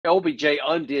LBJ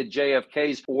undid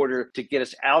JFK's order to get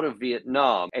us out of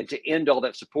Vietnam and to end all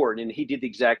that support. And he did the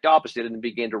exact opposite and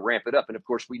began to ramp it up. And of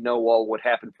course, we know all what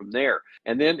happened from there.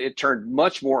 And then it turned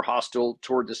much more hostile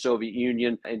toward the Soviet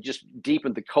Union and just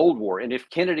deepened the Cold War. And if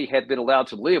Kennedy had been allowed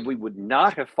to live, we would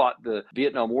not have fought the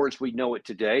Vietnam War as we know it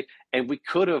today. And we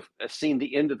could have seen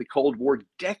the end of the Cold War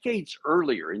decades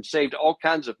earlier and saved all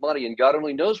kinds of money. And God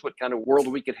only knows what kind of world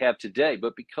we could have today.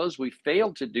 But because we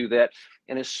failed to do that,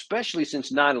 and especially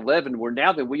since 9/11, where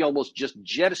now that we almost just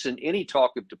jettison any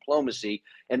talk of diplomacy,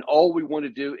 and all we want to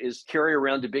do is carry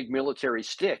around a big military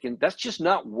stick. And that's just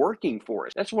not working for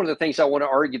us. That's one of the things I want to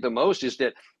argue the most, is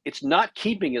that it's not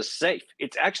keeping us safe.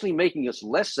 It's actually making us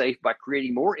less safe by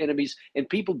creating more enemies. And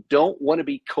people don't want to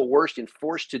be coerced and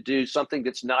forced to do something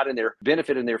that's not in their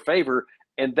benefit, in their favor.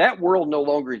 And that world no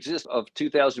longer exists of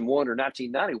 2001 or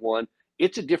 1991.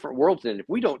 It's a different world then. If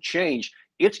we don't change,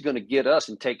 it's going to get us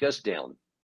and take us down.